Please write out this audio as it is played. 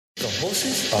The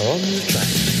horses are on the track.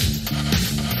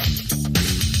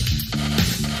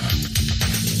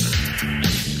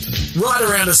 Right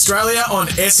around Australia on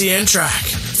SEN Track.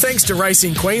 Thanks to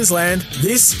Racing Queensland,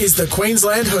 this is the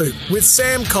Queensland Hoop with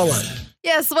Sam Collett.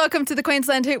 Yes, welcome to the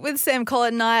Queensland Hoop with Sam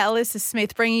Collett and I, Alyssa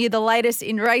Smith, bringing you the latest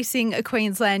in racing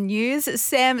Queensland news.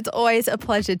 Sam, it's always a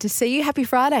pleasure to see you. Happy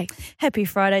Friday. Happy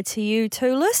Friday to you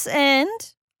too, Liz. And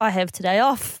I have today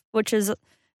off, which is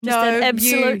just an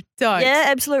absolute,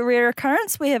 absolute rare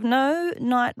occurrence. We have no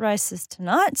night races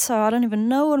tonight, so I don't even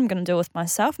know what I'm going to do with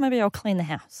myself. Maybe I'll clean the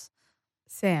house.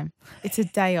 Sam, it's a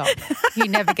day off. You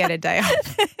never get a day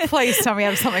off. Please tell me I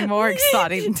have something more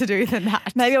exciting to do than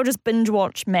that. Maybe I'll just binge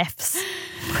watch maths.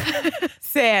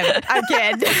 Sam,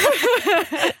 again.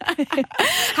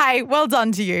 Hey, well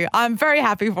done to you. I'm very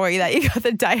happy for you that you got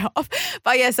the day off.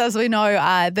 But yes, as we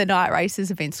know, the night races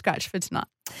have been scratched for tonight.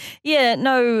 Yeah,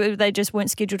 no, they just weren't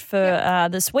scheduled for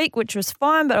this week, which was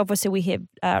fine. But obviously we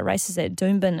have races at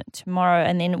Doomben tomorrow,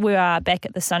 and then we are back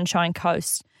at the Sunshine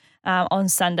Coast on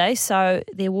Sunday, so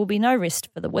there will be no rest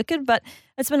for the wicked. But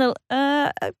it's been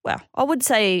I would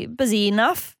say busy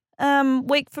enough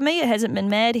week for me. It hasn't been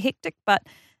mad hectic, but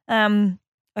I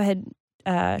had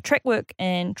track work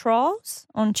and trials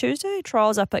on Tuesday,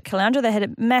 trials up at Caloundra. They had a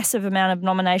massive amount of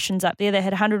nominations up there. They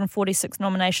had 146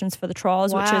 nominations for the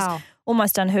trials, which is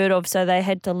almost unheard of, so they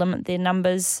had to limit their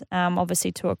numbers,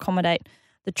 obviously to accommodate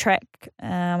the track.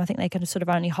 I think they could sort of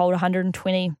only hold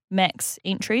 120 max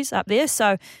entries up there.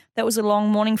 So that was a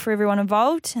long morning for everyone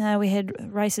involved. We had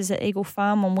races at Eagle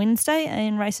Farm on Wednesday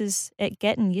and races at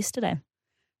Gatton yesterday.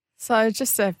 So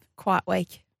just a quiet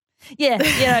week. Yeah,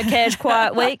 cash,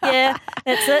 quiet week. Yeah,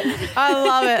 that's it.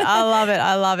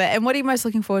 I love it. And what are you most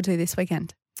looking forward to this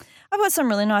weekend? I've got some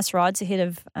really nice rides ahead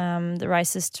of the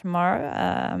races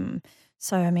tomorrow.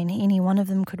 So, I mean, any one of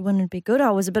them could win would be good. I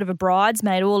was a bit of a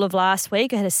bridesmaid all of last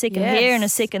week. I had a second here and a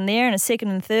second there and a second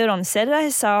and third on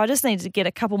Saturday. So I just needed to get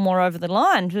a couple more over the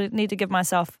line. I need to give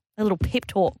myself a little pep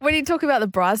talk. When you talk about the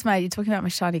bridesmaid, you're talking about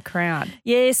Mashani Crown.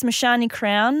 Yes, Mashani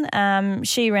Crown.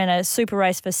 She ran a super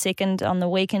race for second on the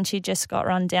weekend. She just got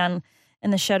run down in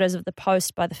the shadows of the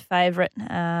post by the favourite.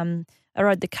 I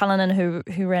rode the Cullinan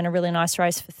who ran a really nice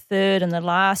race for third in the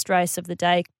last race of the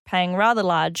day, paying rather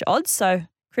large odds. So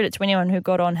credit to anyone who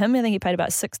got on him. I think he paid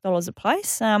about $6 a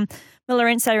place.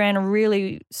 Milarense ran a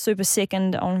really super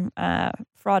second on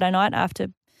Friday night after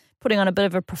putting on a bit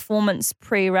of a performance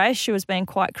pre-race. She was being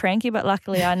quite cranky, but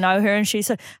luckily I know her and she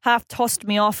sort of half tossed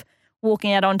me off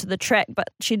walking out onto the track,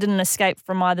 but she didn't escape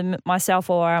from either myself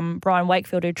or Brian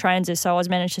Wakefield who trains her, so I was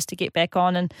managed just to get back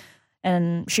on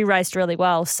and she raced really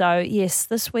well. So, yes,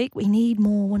 this week we need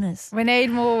more winners. We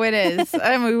need more winners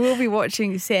and we will be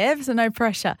watching Sav, so no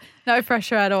pressure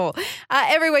at all.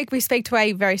 Every week we speak to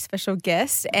a very special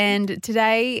guest and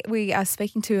today we are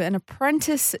speaking to an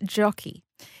apprentice jockey.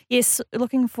 Yes,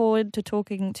 looking forward to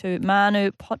talking to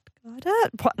Manu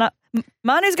Potgada.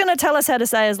 Manu's going to tell us how to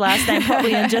say his last name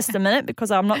properly in just a minute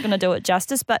because I'm not going to do it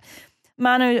justice, but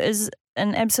Manu is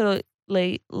an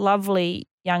absolutely lovely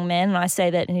young man, and I say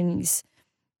that, and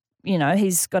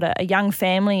he's got a young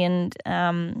family,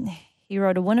 and he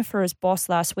rode a winner for his boss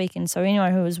last week, and so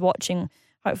anyone who was watching,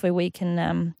 hopefully we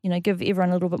can give everyone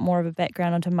a little bit more of a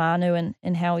background onto Manu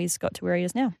and how he's got to where he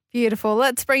is now. Beautiful.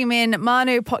 Let's bring him in,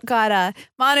 Manu Potgada.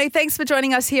 Manu, thanks for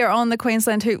joining us here on the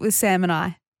Queensland Hoop with Sam and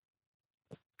I.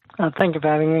 Thank you for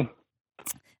having me.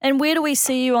 And where do we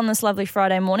see you on this lovely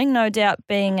Friday morning? No doubt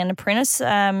being an apprentice,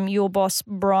 your boss,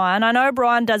 Brian. I know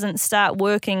Brian doesn't start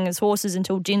working his horses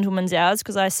until gentleman's hours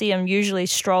because I see him usually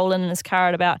strolling in his car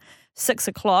at about 6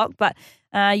 o'clock. But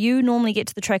you normally get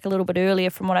to the track a little bit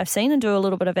earlier from what I've seen and do a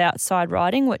little bit of outside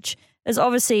riding, which is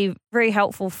obviously very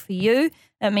helpful for you.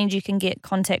 It means you can get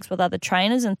contacts with other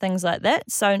trainers and things like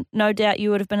that. So no doubt you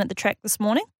would have been at the track this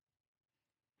morning.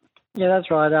 Yeah,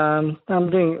 that's right. I'm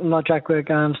doing my track work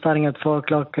starting at 4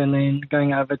 o'clock and then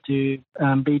going over to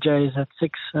BJ's at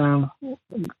 6.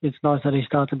 It's nice that he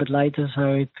starts a bit later,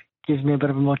 so it gives me a bit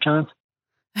of a more chance.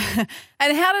 And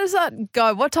how does that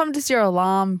go? What time does your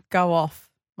alarm go off,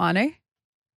 Manu?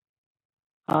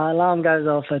 Alarm goes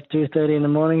off at 2:30 in the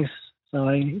mornings, so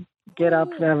I get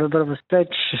up, have a bit of a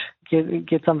stretch,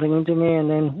 get something into me, and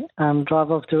then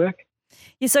drive off to work.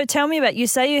 Yeah, so tell me about, you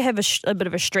say you have a bit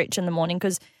of a stretch in the morning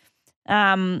because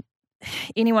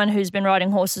anyone who's been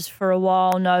riding horses for a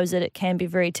while knows that it can be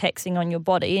very taxing on your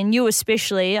body. And you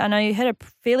especially, I know you had a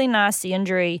fairly nasty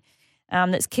injury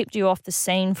that's kept you off the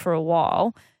scene for a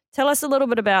while. Tell us a little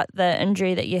bit about the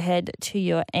injury that you had to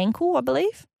your ankle, I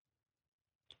believe.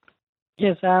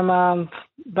 Yes, about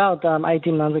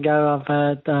 18 months ago, I've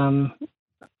had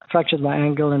fractured my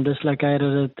ankle and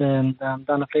dislocated it, and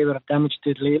done a fair bit of damage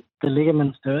to the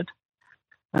ligaments to it.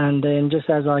 And then just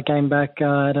as I came back,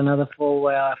 I had another fall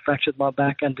where I fractured my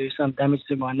back and do some damage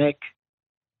to my neck.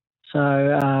 So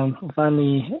I've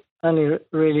only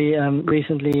really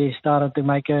recently started to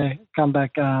make a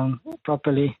comeback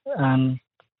properly, and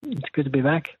it's good to be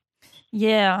back.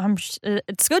 Yeah,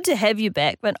 it's good to have you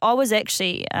back, but I was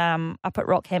actually up at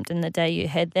Rockhampton the day you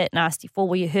had that nasty fall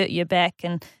where you hurt your back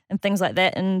and things like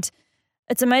that, and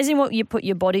it's amazing what you put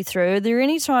your body through. Are there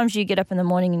any times you get up in the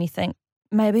morning and you think,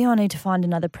 maybe I need to find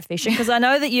another profession? Because I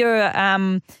know that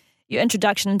your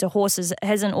introduction into horses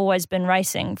hasn't always been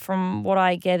racing. From what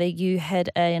I gather, you had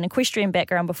an equestrian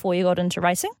background before you got into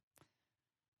racing?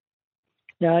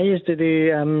 Yeah, I used to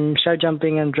do show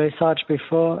jumping and dressage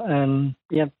before, and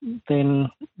then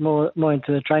more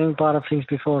into the training part of things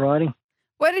before riding.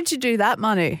 Where did you do that,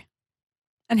 Manu?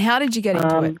 And how did you get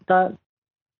into it?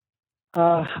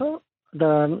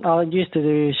 I used to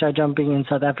do show jumping in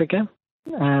South Africa,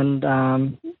 and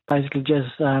basically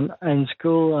just in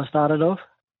school I started off,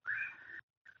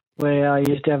 where I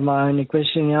used to have my own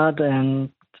equestrian yard, and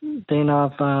then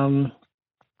I've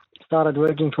started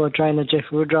working for a trainer, Jeff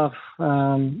Woodruff,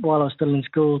 while I was still in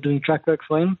school doing track work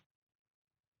for him.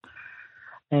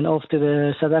 And off to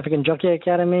the South African Jockey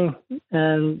Academy.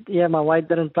 And my weight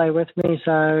didn't play with me,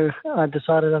 so I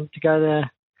decided to go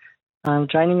the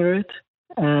training route.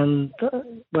 And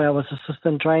where I was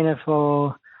assistant trainer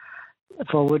for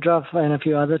Woodruff and a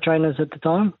few other trainers at the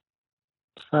time.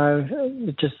 So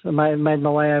it just made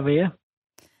my way over here.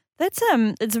 That's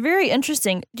it's very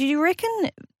interesting. Do you reckon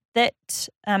that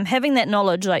having that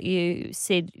knowledge, like you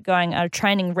said, going a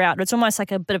training route, it's almost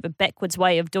like a bit of a backwards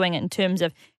way of doing it in terms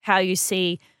of how you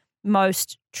see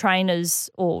most trainers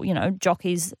or,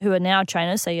 jockeys who are now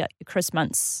trainers, say Chris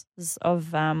Muntz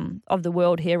of the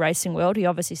world here, racing world. He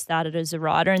obviously started as a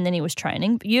rider and then he was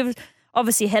training. But you've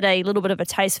obviously had a little bit of a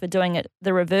taste for doing it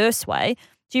the reverse way.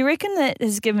 Do you reckon that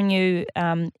has given you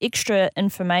extra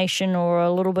information or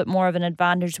a little bit more of an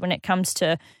advantage when it comes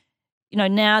to,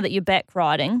 now that you're back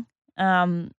riding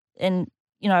and,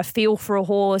 a feel for a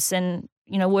horse and,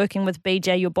 working with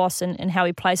BJ, your boss, and how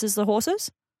he places the horses?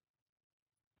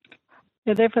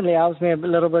 It definitely helps me a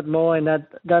little bit more in that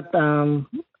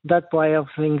way of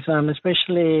things.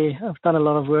 Especially, I've done a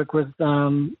lot of work with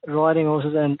riding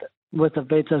horses and with the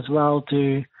vets as well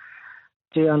to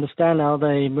understand how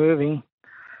they're moving.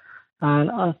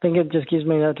 And I think it just gives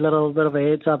me that little bit of a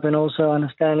heads up, and also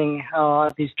understanding how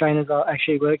hard these trainers are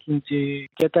actually working to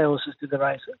get their horses to the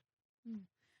races.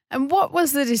 And what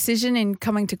was the decision in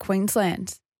coming to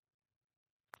Queensland?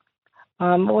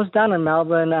 It was down in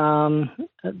Melbourne.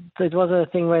 It was a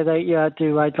thing where you had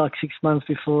to wait like 6 months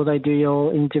before they do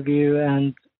your interview,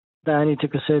 and they only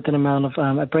took a certain amount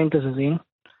of apprentices in.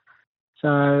 So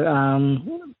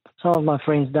some of my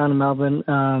friends down in Melbourne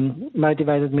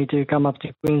motivated me to come up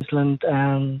to Queensland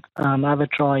and have a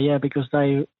try, because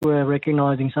they were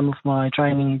recognising some of my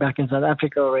training back in South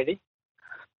Africa already.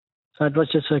 So it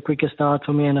was just a quicker start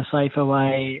for me and a safer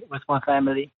way with my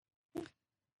family.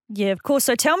 Yeah, of course.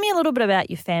 So tell me a little bit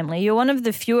about your family. You're one of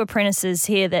the few apprentices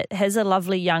here that has a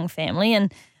lovely young family,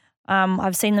 and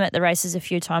I've seen them at the races a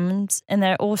few times, and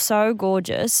they're all so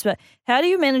gorgeous. But how do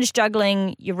you manage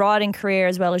juggling your riding career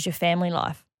as well as your family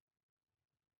life?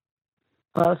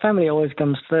 Family always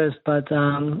comes first, but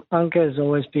Anka has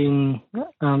always been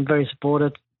very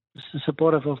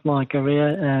supportive of my career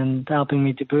and helping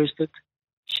me to boost it.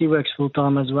 She works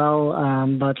full-time as well,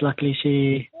 but luckily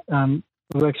she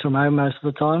works from home most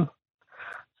of the time.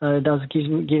 So it does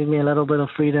give me a little bit of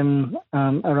freedom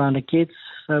around the kids.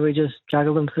 So we just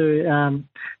juggle them through,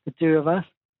 the two of us.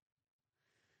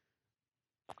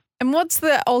 And what's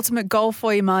the ultimate goal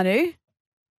for you, Manu?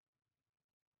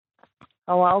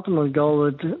 Our ultimate goal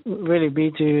would really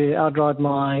be to outride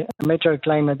my metro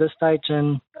claim at this stage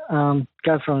and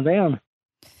go from there on.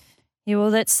 Yeah,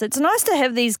 well, it's nice to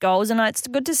have these goals, and it's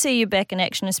good to see you back in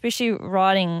action, especially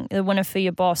riding the winner for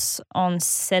your boss on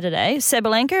Saturday.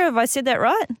 Sabalenka, have I said that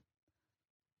right?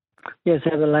 Yes,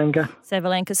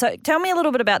 Sabalenka. So tell me a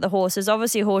little bit about the horses.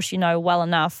 Obviously a horse you know well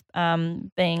enough,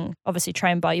 being obviously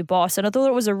trained by your boss. And I thought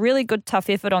it was a really good, tough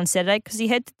effort on Saturday because he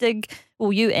had to dig,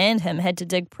 well, you and him had to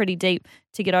dig pretty deep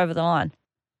to get over the line.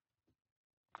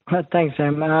 Thanks,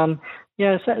 Sam.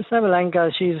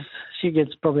 Sabalenka, she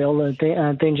gets probably all the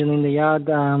attention in the yard.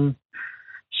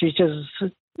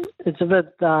 It's a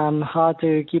bit hard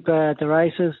to keep her at the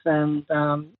races, and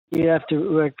you have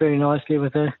to work very nicely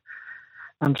with her.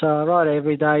 So I ride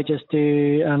every day just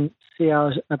to see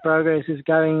how her progress is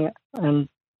going. And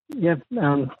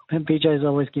BJ is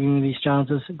always giving me these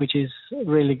chances, which is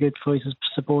really good for his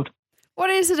support. What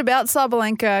is it about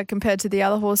Sabalenka compared to the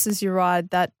other horses you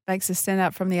ride that makes her stand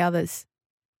out from the others?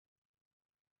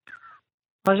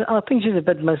 I think she's a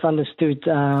bit misunderstood,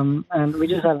 and we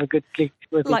just have a good click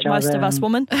with Like each other. most of us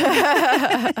women.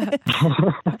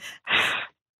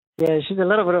 Yeah, she's a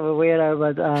little bit of a weirdo,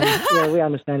 but yeah, we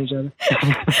understand each other.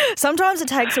 Sometimes it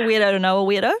takes a weirdo to know a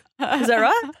weirdo. Is that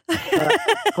right? I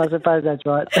suppose that's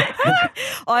right.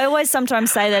 I always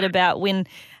sometimes say that about when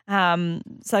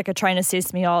it's like a trainer says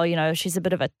to me, oh, you know, she's a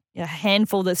bit of a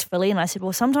handful, this filly. And I said,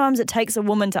 well, sometimes it takes a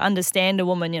woman to understand a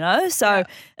woman, you know. So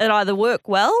it either work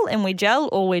well and we gel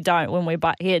or we don't when we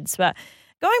butt heads. But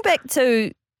going back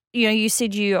to, you know, you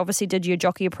said you obviously did your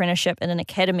jockey apprenticeship in an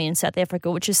academy in South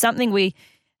Africa, which is something we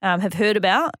have heard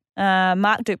about.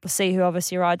 Mark Duplessis, who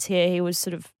obviously rides here, he was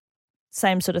sort of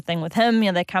same sort of thing with him.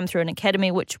 You know, they come through an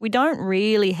academy, which we don't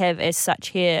really have as such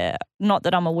here, not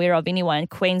that I'm aware of anyway, in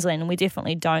Queensland, and we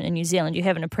definitely don't in New Zealand. You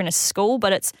have an apprentice school,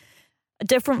 but it's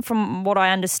different from what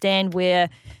I understand where,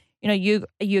 you know,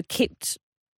 you're kept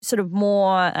sort of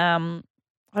more, I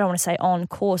don't want to say on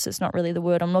course, it's not really the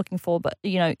word I'm looking for, but,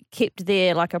 you know, kept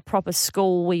there like a proper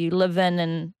school where you live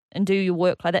in and do your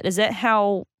work like that. Is that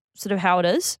how it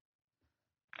is?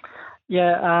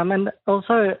 Yeah, and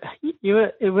also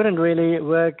it wouldn't really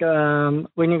work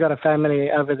when you got a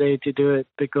family over there to do it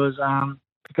because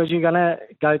you're gonna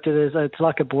go to this. It's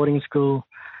like a boarding school.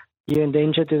 You're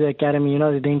indentured to the academy. You're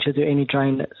not indentured to any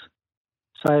trainers.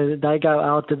 So they go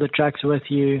out to the tracks with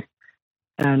you,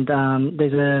 and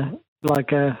there's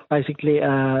basically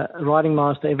a riding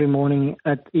master every morning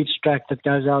at each track that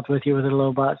goes out with you with a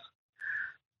little bus,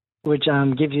 which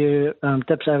gives you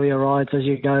tips over your rides as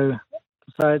you go.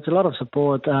 So it's a lot of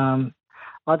support.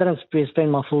 I didn't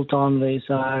spend my full time there,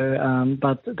 so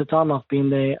but the time I've been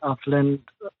there, I've learned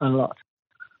a lot.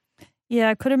 Yeah,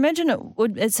 I could imagine it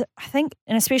would. I think,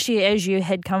 and especially as you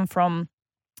had come from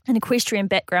an equestrian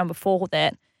background before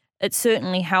that, it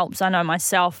certainly helps. I know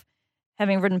myself,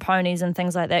 having ridden ponies and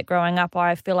things like that growing up,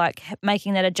 I feel like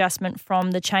making that adjustment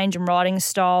from the change in riding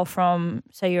style from,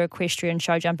 say, your equestrian,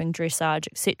 show jumping, dressage,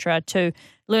 etc., to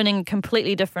learning a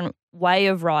completely different way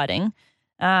of riding,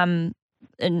 and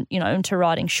into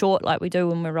riding short like we do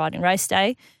when we're riding race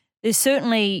day. There's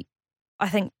certainly, I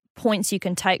think, points you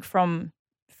can take from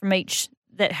each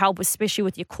that help, especially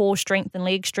with your core strength and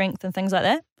leg strength and things like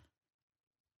that.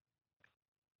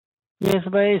 Yes,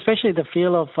 but especially the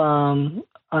feel of,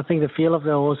 I think the feel of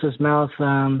the horse's mouth.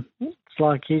 It's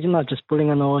like you're not just pulling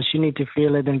on the horse; you need to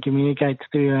feel it and communicate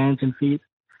through your hands and feet.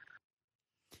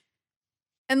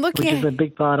 And which is a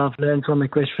big part I've learned from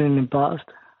equestrian in the past.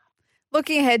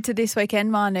 Looking ahead to this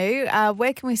weekend, Manu,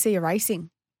 where can we see you racing?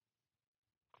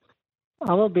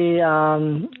 I will be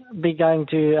going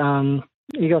to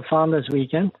Eagle Farm this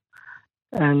weekend,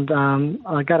 and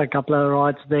I got a couple of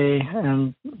rides there,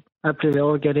 and hopefully they'll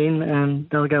all get in and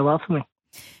they'll go well for me.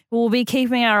 We'll be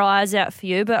keeping our eyes out for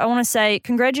you, but I want to say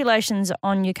congratulations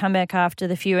on your comeback after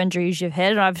the few injuries you've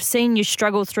had. I've seen you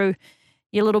struggle through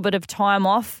your little bit of time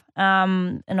off,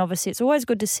 and obviously it's always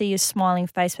good to see your smiling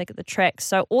face back at the track.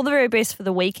 So all the very best for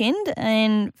the weekend,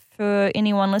 and for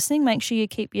anyone listening, make sure you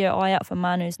keep your eye out for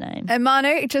Manu's name. And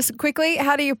Manu, just quickly,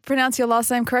 how do you pronounce your last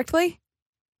name correctly?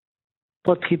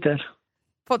 Potgieter.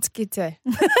 Potgieter.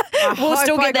 We'll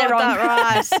still get that wrong.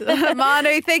 That right.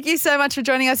 Manu, thank you so much for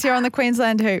joining us here on the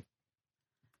Queensland Hoop.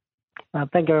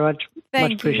 Thank you very much.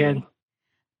 Much appreciated.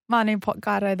 Manu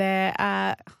Potgieter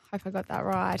there. Hope I got that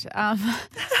right.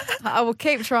 I will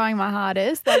keep trying my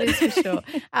hardest, that is for sure.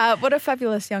 What a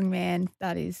fabulous young man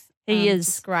that is. He is.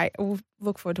 Just great. We'll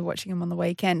look forward to watching him on the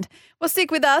weekend. Well, stick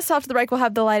with us. After the break, we'll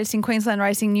have the latest in Queensland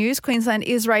racing news. Queensland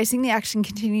is racing. The action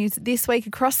continues this week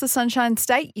across the Sunshine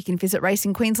State. You can visit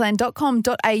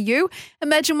racingqueensland.com.au.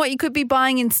 Imagine what you could be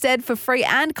buying instead. For free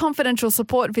and confidential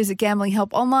support, visit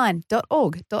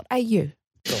gamblinghelponline.org.au.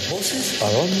 The horses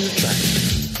are on the track.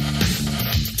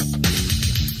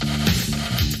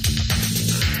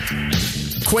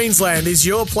 Queensland is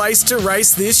your place to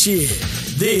race this year.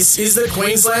 This is the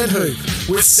Queensland Hoop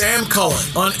with Sam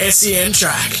Collett on SEN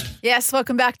Track. Yes,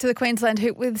 welcome back to the Queensland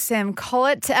Hoop with Sam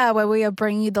Collett, where we are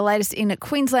bringing you the latest in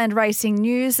Queensland racing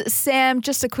news. Sam,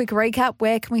 just a quick recap.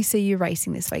 Where can we see you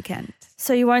racing this weekend?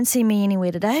 So you won't see me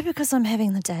anywhere today because I'm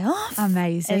having the day off.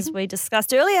 Amazing. As we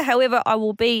discussed earlier. However, I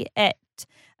will be at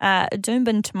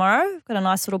Doomben tomorrow. Got a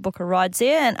nice little book of rides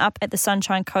there, and up at the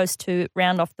Sunshine Coast to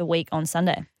round off the week on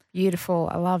Sunday. Beautiful.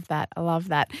 I love that.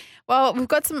 Well, we've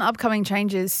got some upcoming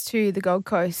changes to the Gold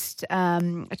Coast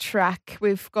track.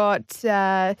 We've got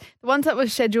the ones that were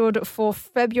scheduled for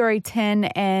February 10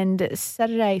 and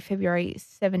Saturday, February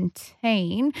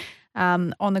 17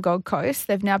 on the Gold Coast.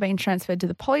 They've now been transferred to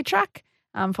the Poly track.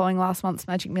 following last month's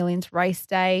Magic Millions race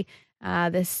day.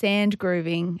 The sand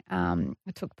grooving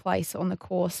took place on the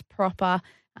course proper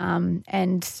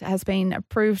and has been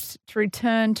approved to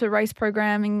return to race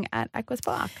programming at Aquis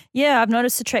Park. Yeah, I've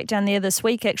noticed the track down there this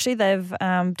week, actually. They've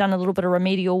done a little bit of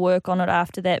remedial work on it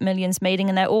after that Millions meeting,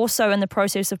 and they're also in the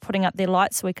process of putting up their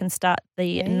lights so we can start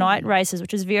the night races,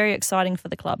 which is very exciting for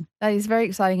the club. That is very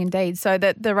exciting indeed. So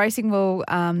that the racing will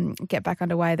get back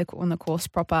underway on the course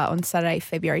proper on Saturday,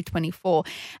 February 24.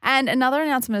 And another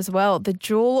announcement as well, the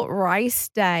Dual Race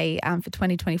Day for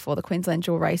 2024, the Queensland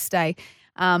Dual Race Day,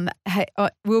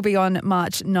 will be on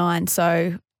March 9.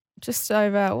 So just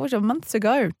over a month to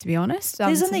go, to be honest.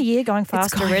 Isn't the year going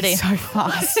fast already? So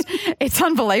fast. It's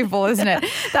unbelievable, isn't it?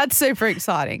 That's super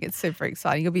exciting. It's super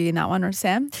exciting. You'll be in that one,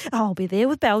 Sam? I'll be there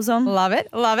with bells on. Love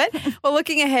it. Love it. Well,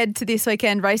 looking ahead to this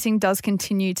weekend, racing does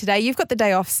continue today. You've got the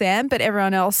day off, Sam, but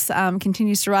everyone else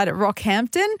continues to ride at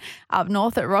Rockhampton, up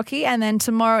north at Rocky, and then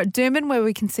tomorrow at Doomben, where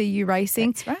we can see you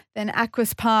racing. That's right. Then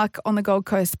Aquis Park on the Gold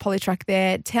Coast, Polytrack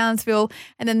there, Townsville,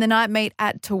 and then the night meet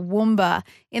at Toowoomba.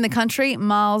 In the country,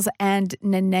 Miles and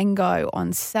Nanengo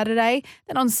on Saturday.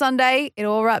 Then on Sunday, it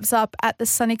all wraps up at the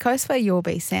sunny coast where you'll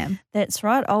be, Sam. That's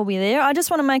right. I'll be there. I just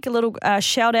want to make a little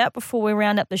shout out before we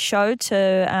round up the show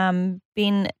to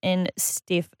Ben and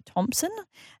Steph Thompson.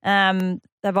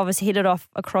 They've obviously headed off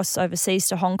across overseas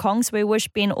to Hong Kong, so we wish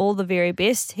Ben all the very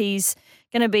best. He's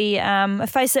going to be a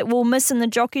face that we'll miss in the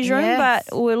jockeys room, but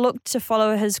we'll look to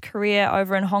follow his career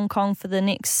over in Hong Kong for the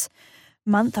next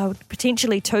month or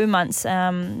potentially 2 months,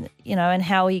 and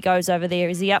how he goes over there.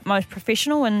 Is the utmost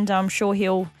professional, and I'm sure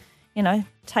he'll,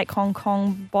 take Hong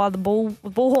Kong by the bull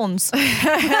horns. By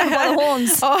the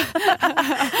horns. Oh,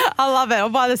 I love it. Or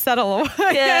by the saddle.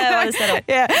 Yeah, by the saddle.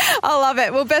 Yeah, I love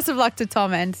it. Well, best of luck to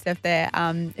Tom and Steph there,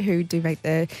 who do make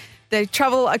the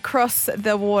travel across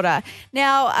the water.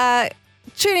 Now,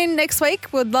 tune in next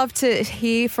week. We'd love to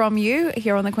hear from you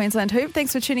here on the Queensland Hoop.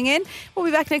 Thanks for tuning in. We'll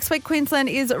be back next week. Queensland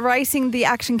is racing. The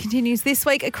action continues this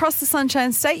week across the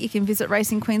Sunshine State. You can visit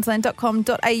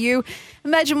racingqueensland.com.au.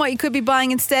 Imagine what you could be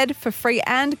buying instead. For free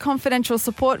and confidential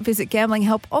support, visit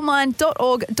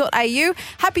gamblinghelponline.org.au.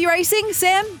 Happy racing,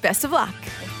 Sam. Best of luck.